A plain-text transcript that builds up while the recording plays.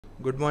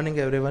Good morning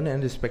everyone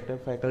and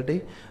respected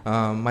faculty.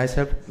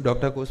 Myself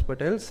Dr. Kush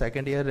Patel,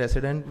 second year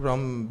resident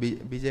from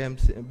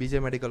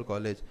BJ Medical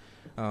College.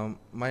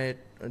 My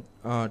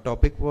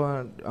topic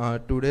for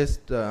today's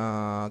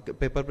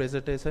paper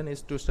presentation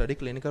is to study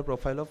clinical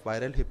profile of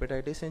viral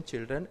hepatitis in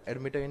children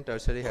admitted in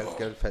tertiary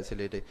healthcare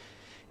facility.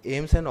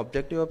 Aims and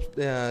objective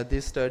of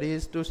this study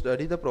is to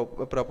study the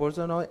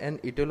proportion and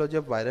etiology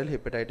of viral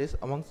hepatitis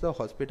amongst the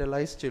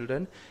hospitalized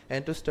children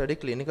and to study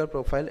clinical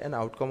profile and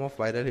outcome of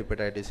viral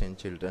hepatitis in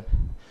children.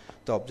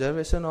 The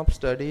observation of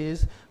study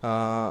is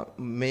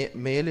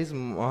male is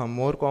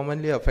more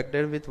commonly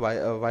affected with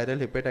viral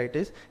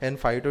hepatitis, and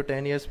 5 to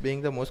 10 years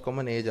being the most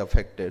common age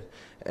affected.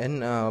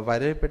 And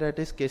viral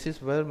hepatitis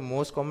cases were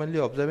most commonly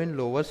observed in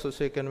lower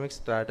socioeconomic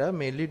strata,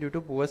 mainly due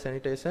to poor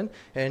sanitation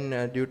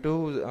and due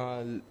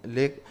to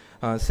lack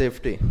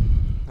safety.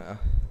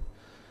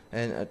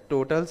 And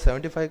total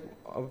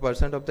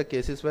 75% of the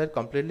cases were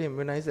completely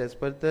immunized as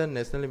per the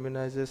national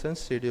immunization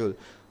schedule.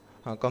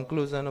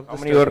 Conclusion of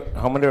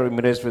how many are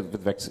immunized with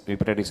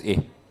hepatitis A?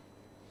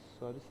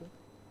 Sorry, sir.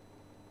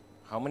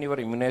 How many were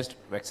immunized,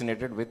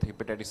 vaccinated with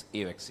hepatitis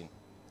A vaccine?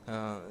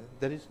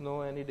 There is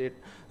no any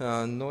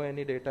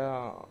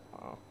data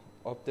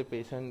of the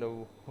patient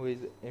who is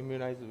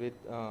immunized with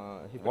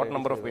hepatitis. What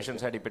number of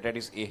patients had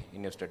hepatitis A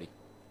in your study?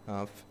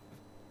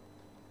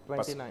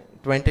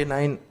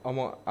 29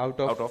 out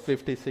of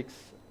 56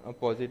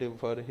 positive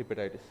for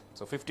hepatitis.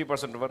 So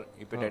 50% were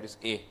hepatitis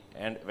A,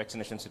 and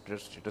vaccination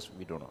status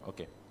we don't know.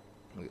 Okay.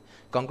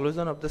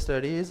 Conclusion of the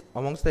study is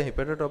amongst the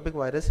hepatotropic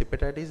virus,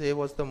 hepatitis A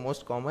was the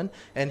most common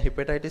and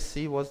hepatitis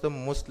C was the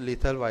most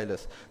lethal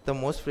virus. The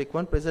most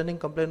frequent presenting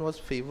complaint was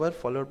fever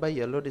followed by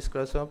yellow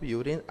discoloration of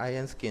urine, eye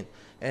and skin.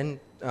 And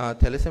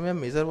thalassemia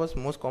major was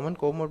most common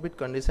comorbid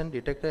condition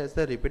detected, as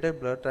the repeated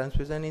blood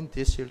transfusion in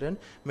these children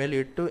may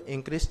lead to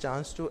increased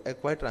chance to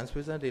acquire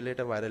transfusion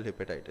related viral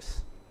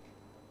hepatitis.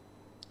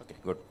 Okay,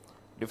 good.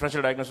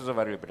 Differential diagnosis of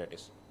viral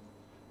hepatitis.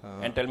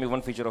 And tell me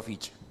one feature of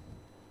each.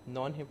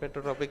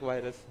 Non-hepatotropic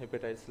virus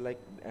hepatitis like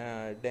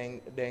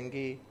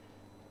dengue.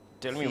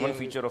 Tell me one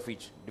feature of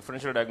each.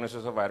 Differential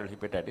diagnosis of viral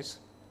hepatitis.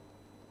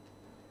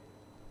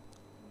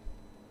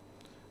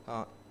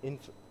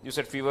 You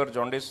said fever,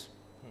 jaundice.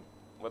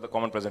 What are the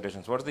common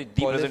presentations? What is the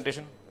D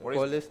presentation?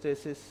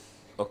 Cholestasis.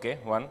 Okay,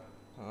 one.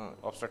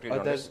 Obstructive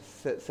other jaundice.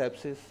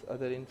 Sepsis,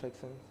 other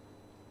infections.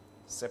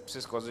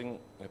 Sepsis causing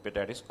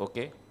hepatitis.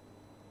 Okay.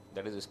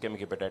 That is ischemic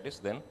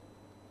hepatitis. Then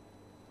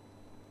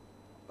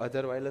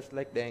other viruses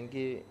like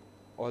dengue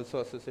also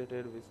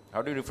associated with.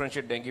 How do you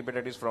differentiate dengue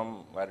hepatitis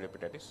from viral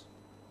hepatitis?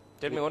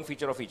 Tell me one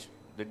feature of each.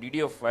 The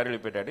DD of viral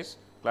hepatitis,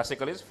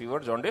 classical is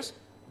fever, jaundice.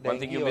 One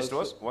thing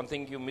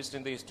you missed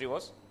in the history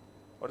was,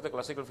 what is the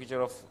classical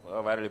feature of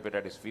viral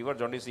hepatitis? Fever,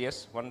 jaundice,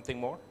 yes. One thing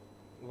more.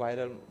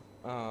 Viral,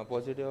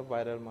 positive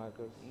viral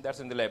markers. That's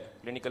in the lab.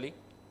 Clinically,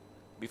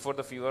 before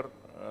the fever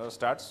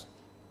starts.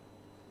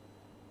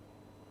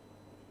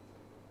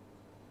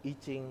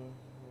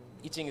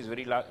 Itching is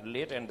very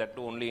late, and that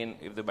too only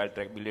if the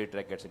biliary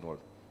tract gets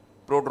involved.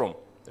 Prodrome.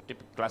 The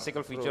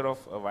classical feature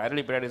of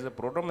viral hepatitis is the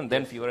prodrome, and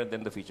then fever, and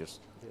then the features.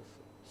 Yes.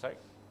 Right.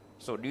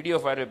 So DD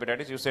of viral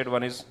hepatitis, you said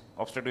one is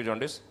obstructive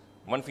jaundice.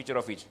 One feature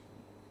of each.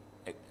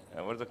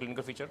 What is the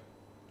clinical feature?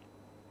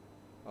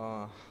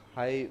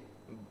 High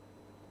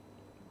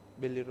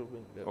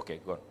bilirubin. Okay,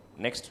 go on.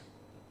 Next.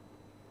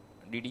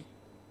 DD.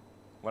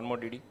 One more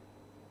DD.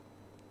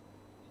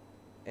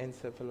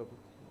 Encephalopathy.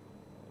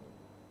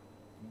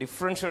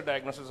 Differential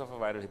diagnosis of a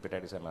viral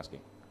hepatitis, I'm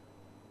asking.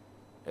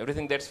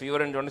 Everything that's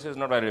fever and jaundice is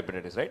not viral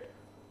hepatitis, right?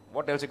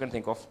 What else you can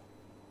think of?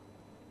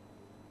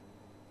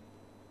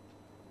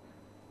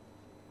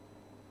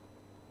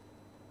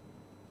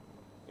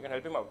 You can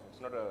help him out.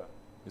 It's not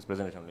his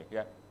presentation only.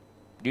 Yeah.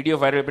 DD of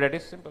viral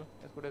hepatitis, simple,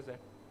 as good as that.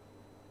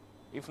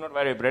 If not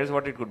viral hepatitis,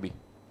 what it could be?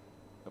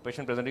 A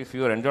patient presenting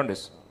fever and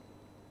jaundice.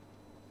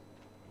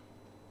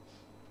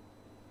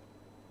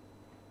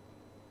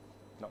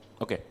 No.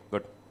 Okay,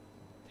 good.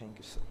 Thank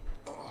you, sir.